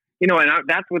were, and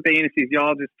that's what the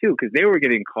anesthesiologists too, because they were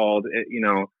getting called,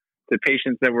 to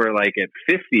patients that were at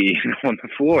 50 on the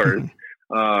floors.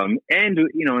 And, in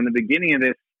the beginning of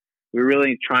this, we were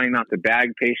really trying not to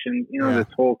bag patients,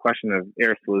 this whole question of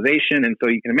aerosolization. And so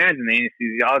you can imagine the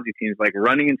anesthesiology team is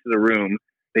running into the room.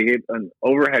 They get an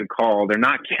overhead call. They're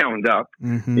not gowned up,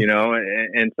 and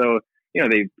so,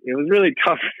 it was really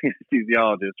tough for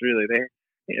anesthesiologists, really. They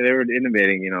were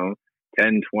intubating,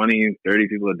 10, 20, 30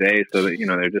 people a day. So that,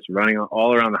 they're just running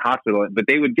all around the hospital, but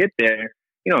they would get there.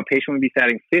 A patient would be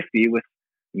satting 50 with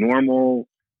normal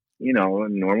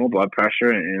blood pressure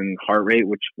and heart rate,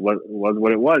 which was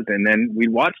what it was. And then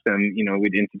we'd watch them,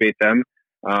 we'd intubate them.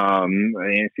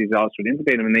 Anesthesiologists would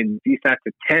intubate them, and they'd desat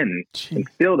to 10, and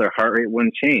still their heart rate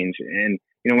wouldn't change. And,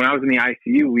 when I was in the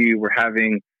ICU, we were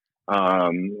having,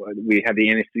 we had the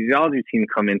anesthesiology team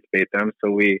come intubate them.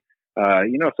 So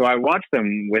so I watched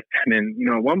them with them, and,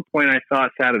 at one point I saw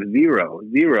a sat of zero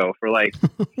for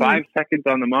 5 seconds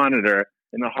on the monitor,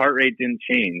 and the heart rate didn't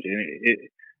change. And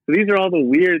so these are all the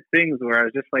weird things where I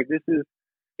was just like, this is,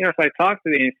 so I talked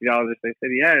to the anesthesiologist. They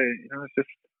said, it's just,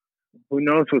 who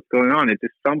knows what's going on? It's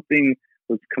just something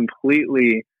was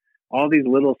completely all these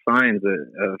little signs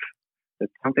of that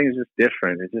something's just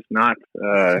different. It's just not,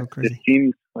 it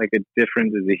seems like a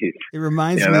different disease. It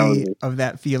reminds me of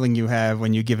that feeling you have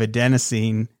when you give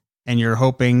adenosine and you're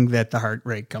hoping that the heart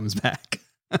rate comes back.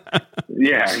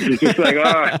 Yeah. You're just like,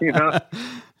 oh, you know,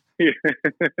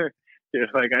 you're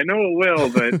like, I know it will,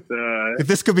 but if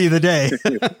this could be the day,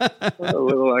 a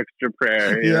little extra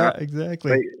prayer. Yeah, know?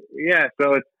 Exactly. But, yeah.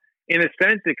 So it's, in a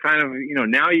sense, it kind of, you know,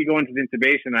 now you go into the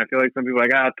intubation, I feel like some people are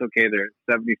like, it's okay, they're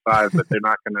 75, but they're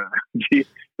not going to,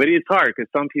 but it's hard because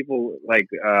some people, like,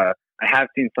 I have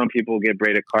seen some people get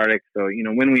bradycardic. So, you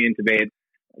know, when we intubate,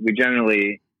 we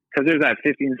generally, because there's that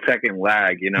 15-second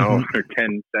lag, you know, or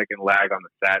 10-second lag on the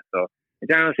sat. So I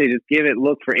generally say just give it,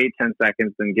 look for 8-10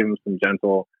 seconds, and give them some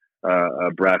gentle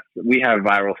breaths. We have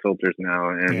viral filters now,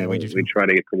 and we try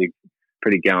to get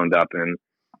pretty gowned up. And,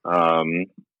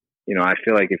 you know, I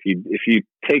feel like if you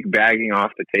take bagging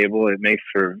off the table, it makes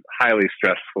for a highly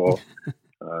stressful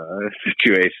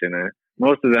situation.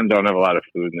 Most of them don't have a lot of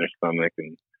food in their stomach,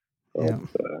 and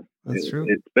so that's true.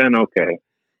 It's been okay.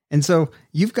 And so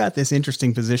you've got this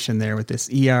interesting position there with this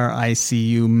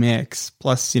ER-ICU mix.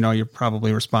 Plus, you know, you're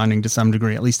probably responding to some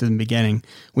degree, at least in the beginning,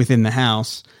 within the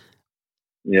house.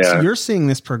 Yeah. So you're seeing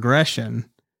this progression,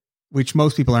 which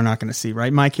most people are not going to see,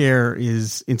 right? My care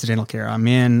is incidental care. I'm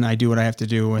in, I do what I have to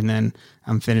do, and then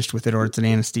I'm finished with it, or it's an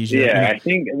anesthesia. Yeah, I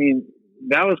mean,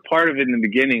 that was part of it in the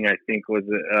beginning, I think, was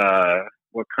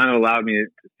what kind of allowed me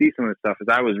to see some of the stuff. Is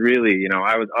I was really, you know,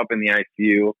 I was up in the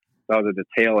ICU. So I was at the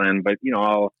tail end, but, you know,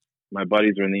 all my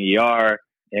buddies were in the ER,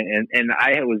 and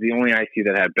I was the only ICU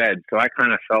that had beds. So I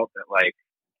kind of felt that, like,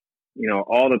 you know,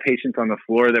 all the patients on the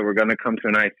floor that were going to come to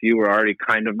an ICU were already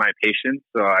kind of my patients.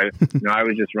 So I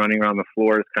was just running around the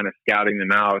floors, kind of scouting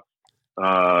them out,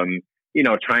 you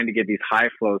know, trying to get these high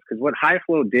flows. Because what high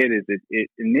flow did is it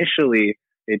initially,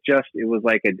 it was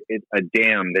like a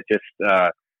dam that just,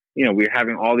 you know, we were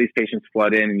having all these patients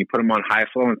flood in, and you put them on high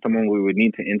flow, and someone we would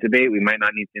need to intubate, we might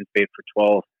not need to intubate for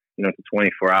 12, you know, to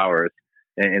 24 hours.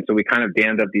 And so we kind of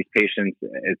dammed up these patients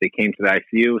as they came to the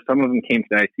ICU. Some of them came to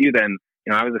the ICU then.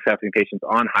 You know, I was assessing patients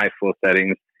on high flow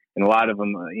settings, and a lot of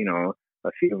them, you know,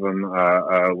 a few of them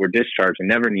were discharged and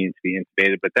never needed to be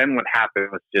intubated. But then what happened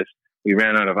was just we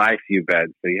ran out of ICU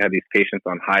beds. So you had these patients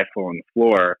on high flow on the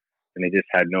floor, and they just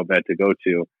had no bed to go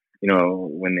to. You know,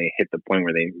 when they hit the point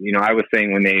where they, you know, I was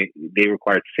saying when they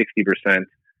required 60%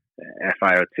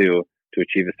 FiO2 to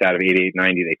achieve a stat of 88,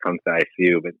 90, they come to the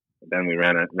ICU. But then we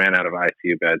ran out of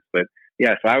ICU beds. But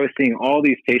yeah, so I was seeing all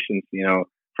these patients, you know,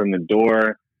 from the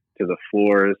door to the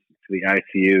floors to the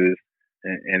ICUs,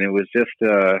 and it was just,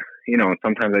 you know,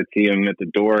 sometimes I'd see them at the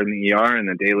door in the ER, and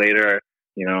a day later,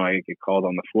 you know, I get called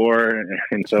on the floor,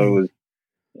 and so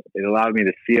it allowed me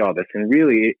to see all this, and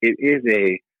really, it's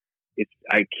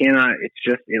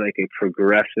just like a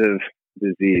progressive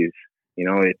disease, you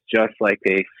know, it's just like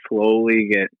they slowly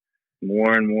get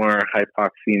more and more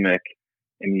hypoxemic,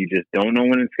 and you just don't know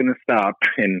when it's going to stop,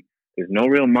 and there's no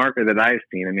real marker that I've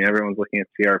seen. I mean, everyone's looking at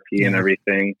CRP and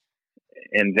everything.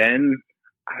 And then,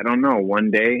 I don't know,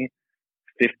 one day,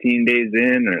 15 days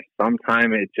in or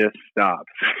sometime, it just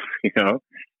stops. You know,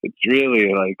 it's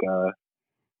really like,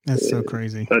 that's so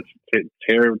crazy. Such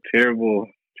terrible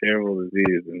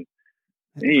disease. And,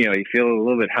 you know, you feel a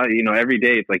little bit, you know, every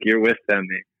day it's like you're with them.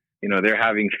 You know, they're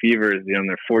having fevers, you know, on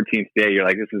their 14th day. You're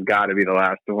like, this has got to be the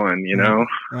last one, you know?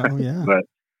 Oh, yeah. But,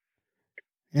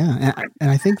 yeah. And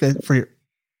I think that for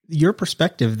your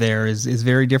perspective there is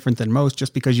very different than most,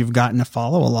 just because you've gotten to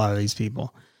follow a lot of these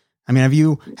people. I mean, have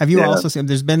you also seen,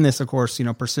 there's been this, of course, you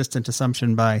know, persistent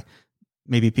assumption by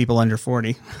maybe people under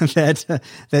 40 that,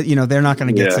 you know, they're not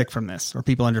going to get sick from this, or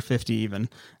people under 50 even.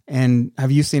 And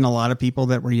have you seen a lot of people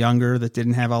that were younger that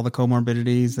didn't have all the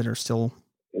comorbidities that are still?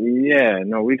 Yeah,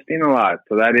 no, we've seen a lot.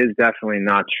 So that is definitely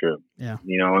not true. Yeah.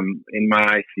 You know, in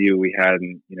my ICU, we had,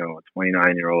 you know, a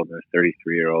 29-year-old and a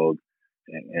 33-year-old,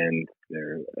 and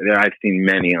I've seen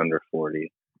many under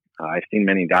 40. I've seen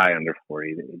many die under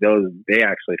 40. They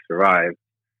actually survive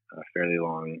fairly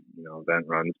long, you know, event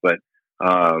runs. But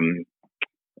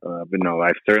no,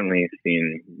 I've certainly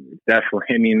seen, definitely.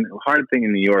 I mean, the hard thing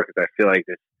in New York is I feel like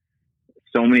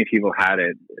so many people had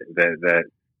it that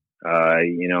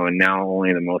you know, and now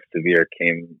only the most severe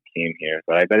came here.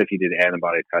 But I bet if you did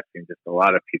antibody testing, just a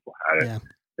lot of people had it. Yeah.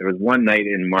 There was one night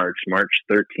in March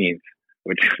 13th,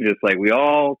 which was just like, we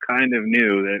all kind of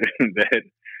knew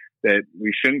that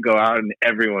we shouldn't go out, and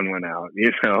everyone went out,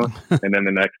 you know. And then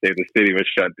the next day the city was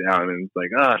shut down, and it's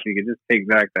like, if you could just take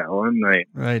back that one night.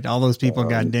 Right. All those people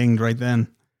got dinged right then.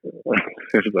 It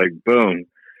was like, boom.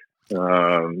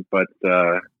 But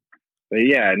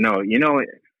yeah, no, you know,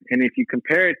 and if you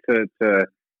compare it to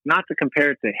not to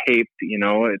compare it to HAPE,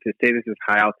 to say this is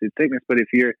high altitude sickness, but if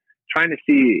you're trying to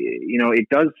see, it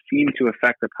does seem to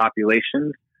affect the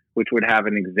populations which would have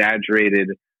an exaggerated,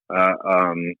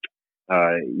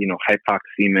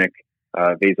 hypoxemic,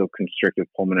 vasoconstrictive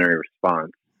pulmonary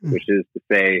response, which is to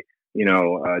say,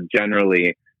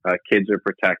 generally kids are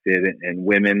protected, and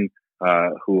women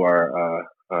who are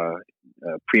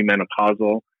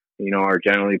premenopausal, are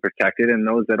generally protected, and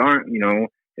those that aren't,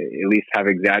 at least have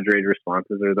exaggerated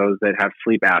responses, or those that have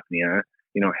sleep apnea,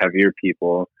 heavier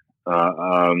people.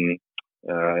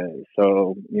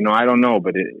 So, I don't know,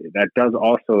 but that does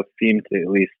also seem to at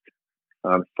least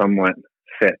somewhat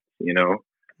fit, but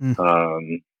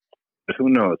who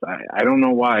knows? I don't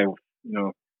know why,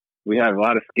 we have a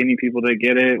lot of skinny people that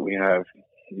get it. We have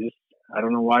I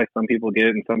don't know why some people get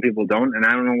it and some people don't. And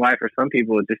I don't know why for some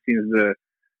people it just seems to,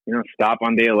 stop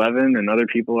on day 11, and other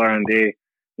people are on day,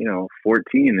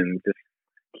 14, and just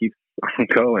keeps on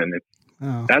going.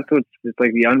 That's it's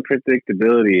like the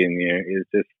unpredictability in here is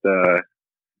just, I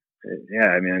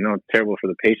know it's terrible for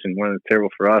the patient. One, it's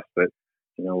terrible for us, but,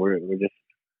 we're just,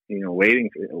 waiting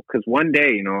because one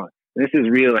day, this is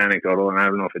real anecdotal, and I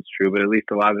don't know if it's true, but at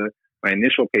least a lot of my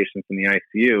initial patients in the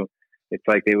ICU, it's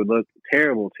like they would look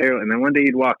terrible. And then one day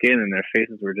you'd walk in and their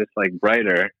faces were just like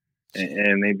brighter,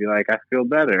 and they'd be like, I feel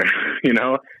better,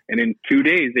 and in 2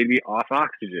 days they'd be off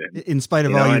oxygen. In spite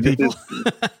of all you people.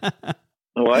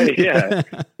 Yeah.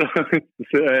 It's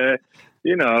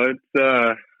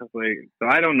like, so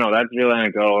I don't know. That's real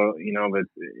anecdotal, but,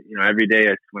 every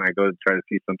day when I go to try to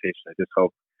see some patient, I just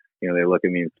hope, they look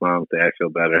at me and smile and say, I feel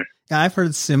better. Yeah, I've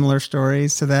heard similar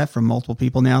stories to that from multiple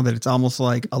people now, that it's almost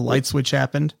like a light switch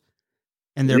happened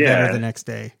and they're better the next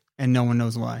day and no one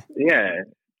knows why. Yeah.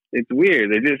 It's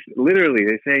weird. They just literally,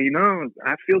 they say,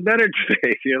 I feel better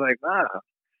today. You're like, wow.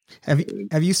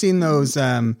 Have you seen those,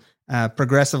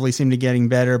 progressively seem to getting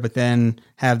better, but then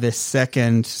have this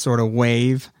second sort of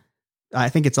wave? I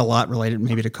think it's a lot related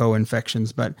maybe to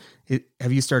co-infections, but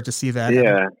have you started to see that?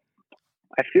 Yeah.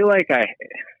 I feel like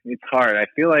it's hard. I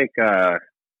feel like I've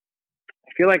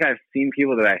seen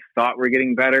people that I thought were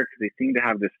getting better because they seem to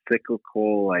have this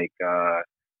cyclical,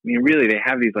 really they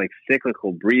have these like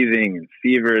cyclical breathing and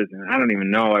fevers, and I don't even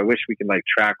know. I wish we could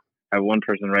have one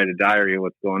person write a diary of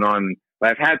what's going on. But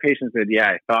I've had patients that,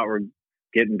 I thought were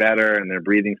getting better and their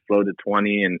breathing slowed to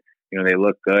 20 and, they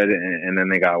look good, and then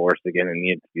they got worse again and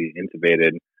needed to be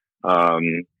intubated. But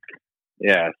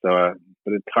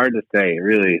it's hard to say,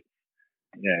 really.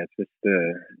 Yeah, it's just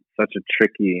such a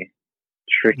tricky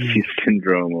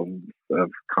syndrome of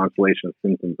constellation of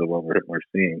symptoms of what we're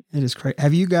seeing. It is crazy.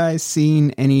 Have you guys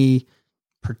seen any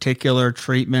particular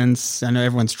treatments? I know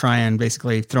everyone's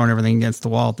basically throwing everything against the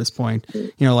wall at this point,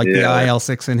 the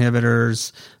IL-6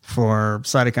 inhibitors for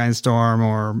cytokine storm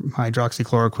or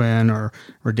hydroxychloroquine or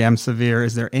remdesivir.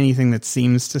 Is there anything that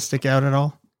seems to stick out at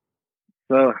all?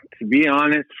 So to be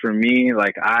honest, for me,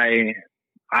 I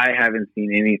haven't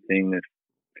seen anything that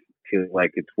feels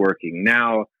like it's working.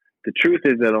 Now, the truth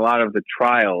is that a lot of the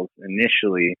trials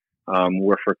initially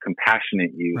were for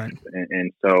compassionate use. Right.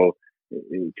 And so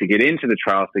to get into the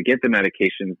trials, to get the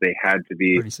medications, they had to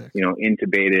be,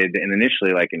 intubated, and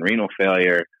initially in renal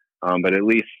failure, but at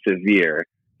least severe,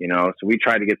 So we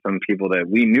tried to get some people that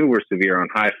we knew were severe on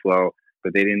high flow,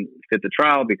 but they didn't fit the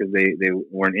trial because they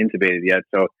weren't intubated yet.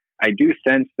 So I do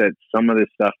sense that some of this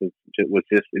stuff was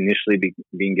just initially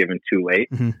being given too late.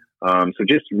 Mm-hmm. So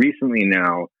just recently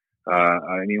now,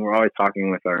 we're always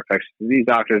talking with our infectious disease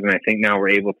doctors, and I think now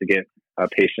we're able to get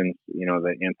patients,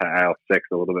 the anti-IL-6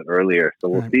 a little bit earlier. So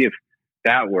we'll see if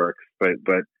that works. But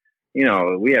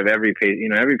we have every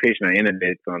patient I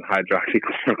intubate on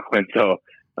hydroxychloroquine. So,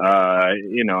 I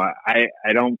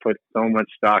don't put so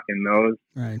much stock in those.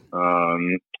 Right.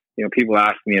 People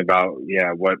ask me about,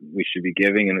 what we should be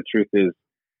giving. And the truth is,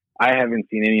 I haven't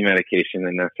seen any medication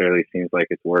that necessarily seems like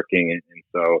it's working. And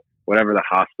so whatever the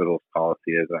hospital's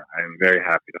policy is, I'm very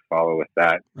happy to follow with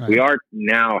that. Right. We are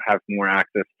now have more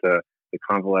access to the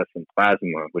convalescent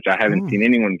plasma, which I haven't seen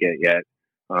anyone get yet.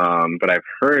 But I've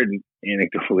heard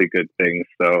anecdotally good things.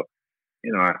 So,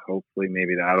 hopefully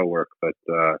maybe that'll work. But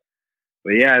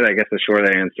yeah, I guess the short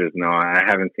answer is no, I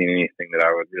haven't seen anything that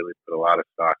I would really put a lot of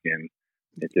stock in.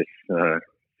 It just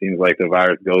seems like the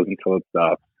virus goes until it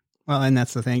stops. Well, and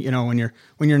that's the thing, when you're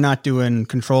not doing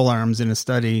control arms in a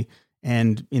study,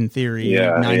 and in theory,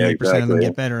 98% of them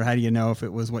get better, how do you know if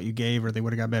it was what you gave or they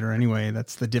would have got better anyway?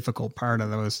 That's the difficult part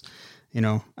of those,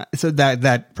 So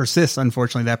that persists.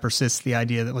 Unfortunately, that persists. The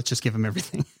idea that let's just give them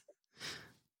everything.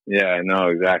 Yeah, no,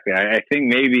 exactly. I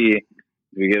think maybe if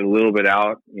we get a little bit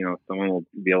out, someone will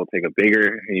be able to take a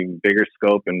bigger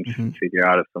scope and figure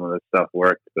out if some of this stuff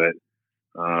works. But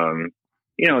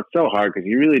It's so hard because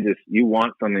you really you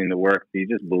want something to work. So you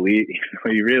just believe,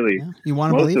 you really, you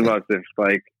want to believe most of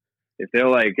us, if they're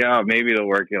like, oh, maybe it'll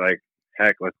work, you're like,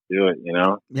 heck, let's do it,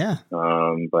 Yeah.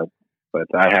 But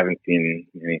I haven't seen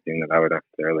anything that I would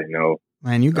necessarily know.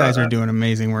 Man, you guys are doing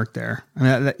amazing work there.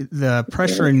 I mean, the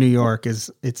pressure in New York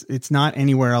it's not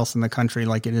anywhere else in the country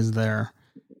like it is there.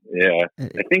 Yeah.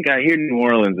 I think I hear New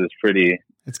Orleans is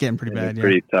it's getting pretty bad. It's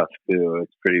pretty tough too.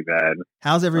 It's pretty bad.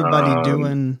 How's everybody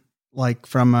doing? Like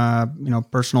from a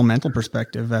personal mental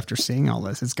perspective after seeing all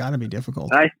this, it's got to be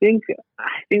difficult. I think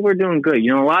we're doing good.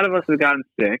 A lot of us have gotten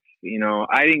sick. A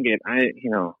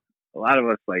lot of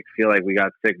us feel like we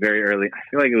got sick very early. I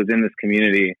feel like it was in this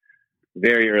community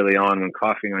very early on when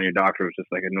coughing on your doctor was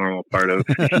just like a normal part of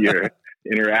your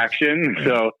interaction.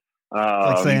 So,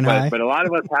 like saying hi. But a lot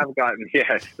of us have gotten,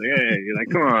 yes. Yeah, you're like,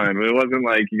 come on. But it wasn't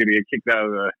like you're going to get kicked out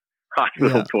of the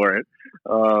hospital for it.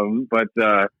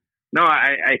 No,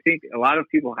 I think a lot of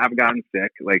people have gotten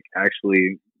sick, like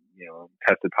actually,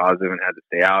 tested positive and had to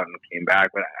stay out and came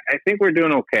back. But I think we're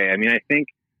doing okay. I mean, I think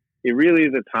it really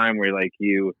is a time where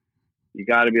you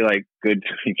got to be good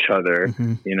to each other,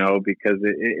 because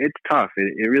it's tough.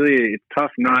 It's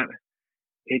tough.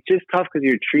 It's just tough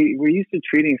because we're used to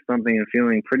treating something and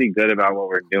feeling pretty good about what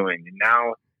we're doing. And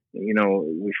now, we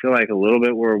feel like a little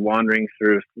bit we're wandering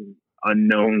through some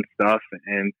unknown stuff,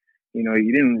 and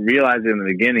you didn't realize it in the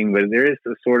beginning, but there is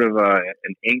a sort of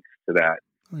an angst to that.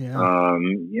 Oh, yeah.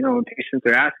 Patients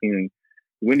are asking,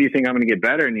 when do you think I'm going to get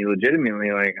better? And you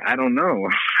legitimately I don't know.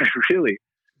 Really.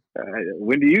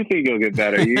 When do you think you'll get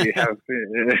better? You have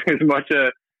as much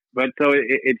but so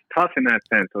it's tough in that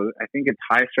sense. So I think it's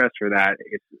high stress for that.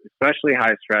 It's especially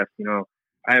high stress.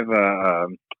 I have a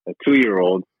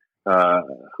 2-year-old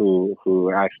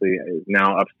who actually is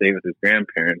now upstate with his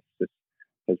grandparents just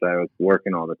because I was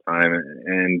working all the time,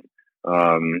 and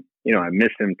I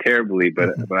miss him terribly.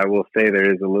 But I will say there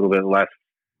is a little bit less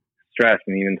stress,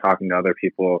 and even talking to other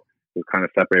people who kind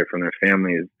of separated from their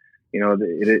families.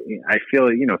 I feel,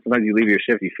 sometimes you leave your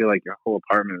shift, you feel like your whole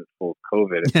apartment is full of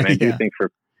COVID. And I do think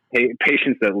for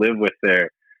patients that live with their,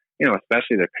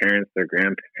 especially their parents, their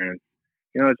grandparents,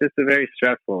 it's just very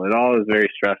stressful. It all is very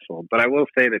stressful. But I will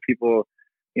say that people,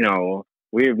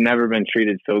 we've never been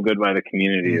treated so good by the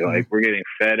community. Mm-hmm. We're getting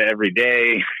fed every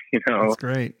day, That's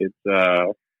great. It's,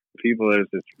 people, there's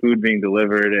this food being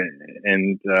delivered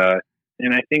and I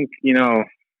think, I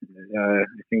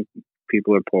think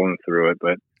people are pulling through it,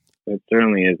 but it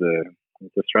certainly is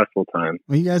it's a stressful time.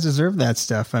 Well, you guys deserve that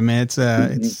stuff. I mean,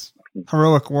 it's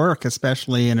heroic work,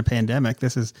 especially in a pandemic.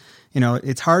 This is,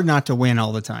 it's hard not to win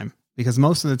all the time because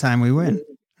most of the time we win,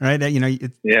 right?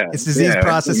 It's disease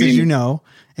processes, and you know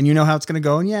how it's going to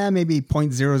go. And maybe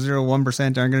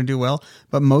 0.001% aren't going to do well,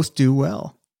 but most do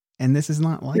well. And this is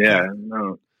not like that. Yeah,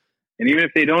 no. And even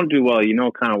if they don't do well,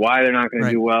 kind of why they're not going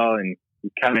to do well. And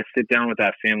you kind of sit down with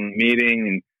that family meeting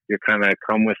and you're kind of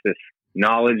come with this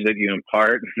knowledge that you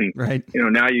impart. And, right.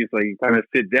 Now you kind of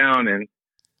sit down and,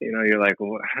 you're like,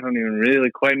 well, I don't even really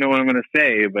quite know what I'm going to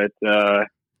say, but,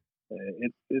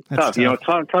 it's tough.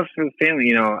 Tough for the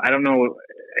family. I don't know.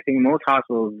 I think most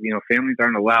hospitals, families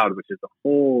aren't allowed, which is a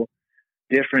whole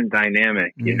different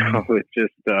dynamic. It's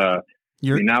just,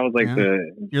 you're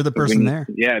the person there.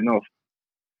 Yeah, no.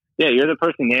 Yeah, you're the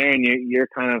person there, and you're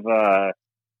kind of,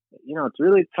 it's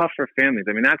really tough for families.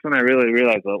 I mean, that's when I really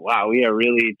realized, wow, we are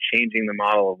really changing the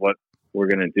model of what we're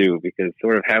going to do, because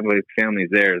sort of having families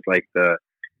there is like the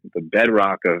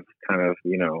bedrock of kind of,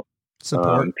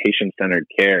 support, patient-centered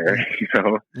care.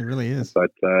 It really is.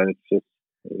 But it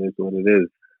is what it is.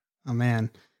 Oh man!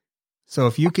 So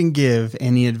if you can give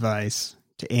any advice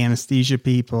to anesthesia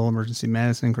people, emergency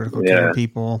medicine, critical care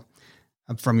people,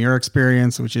 from your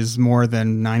experience, which is more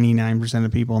than 99%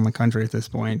 of people in the country at this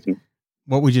point,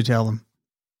 what would you tell them?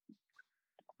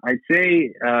 I'd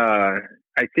say that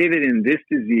in this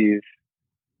disease,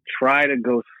 try to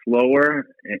go slower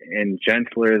and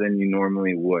gentler than you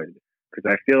normally would.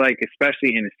 Because I feel like,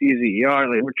 especially anesthesia, ER,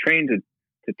 we're trained to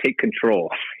take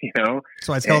control, So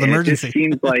it's called emergency. It just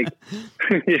seems like,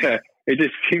 it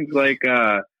just seems like,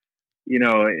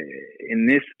 in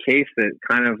this case that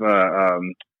kind of,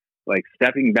 like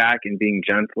stepping back and being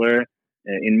gentler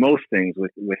in most things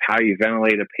with how you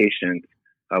ventilate a patient,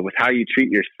 with how you treat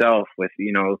yourself, with,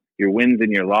 your wins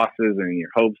and your losses and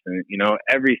your hopes and,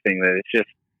 everything. That it's just,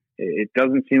 it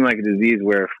doesn't seem like a disease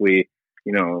where if we,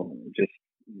 just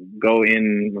go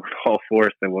in with all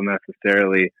force that we'll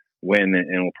necessarily win,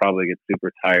 and we'll probably get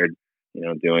super tired,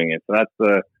 doing it. So that's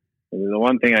the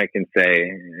one thing I can say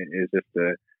is just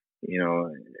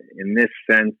in this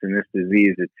sense, in this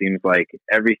disease, it seems like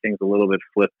everything's a little bit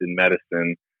flipped in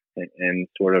medicine, and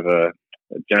sort of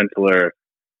gentler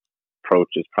approach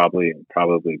is probably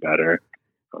better.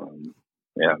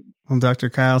 Yeah. Well, Dr.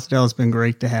 Kyle Siddell, it's been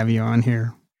great to have you on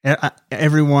here.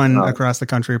 Everyone across the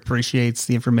country appreciates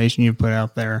the information you put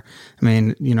out there. I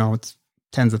mean, it's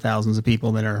tens of thousands of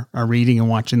people that are reading and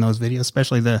watching those videos,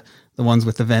 especially the ones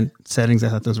with event settings. I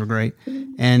thought those were great.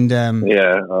 And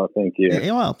thank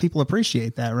you. Well, people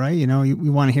appreciate that, right? We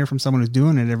want to hear from someone who's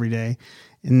doing it every day.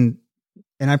 And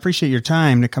I appreciate your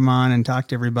time to come on and talk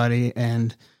to everybody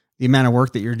and the amount of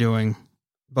work that you're doing,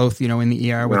 both, in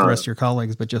the ER with the rest of your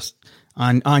colleagues, but just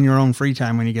on your own free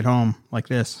time when you get home like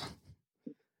this.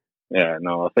 Yeah,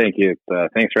 no, thank you.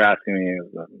 Thanks for asking me.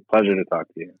 It was a pleasure to talk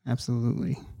to you.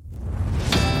 Absolutely.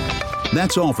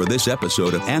 That's all for this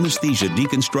episode of Anesthesia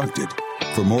Deconstructed.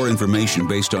 For more information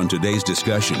based on today's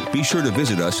discussion, be sure to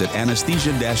visit us at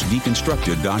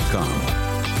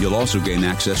anesthesia-deconstructed.com. You'll also gain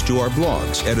access to our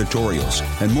blogs, editorials,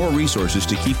 and more resources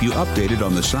to keep you updated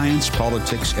on the science,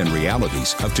 politics, and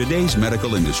realities of today's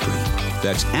medical industry.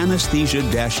 That's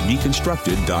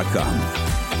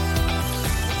anesthesia-deconstructed.com.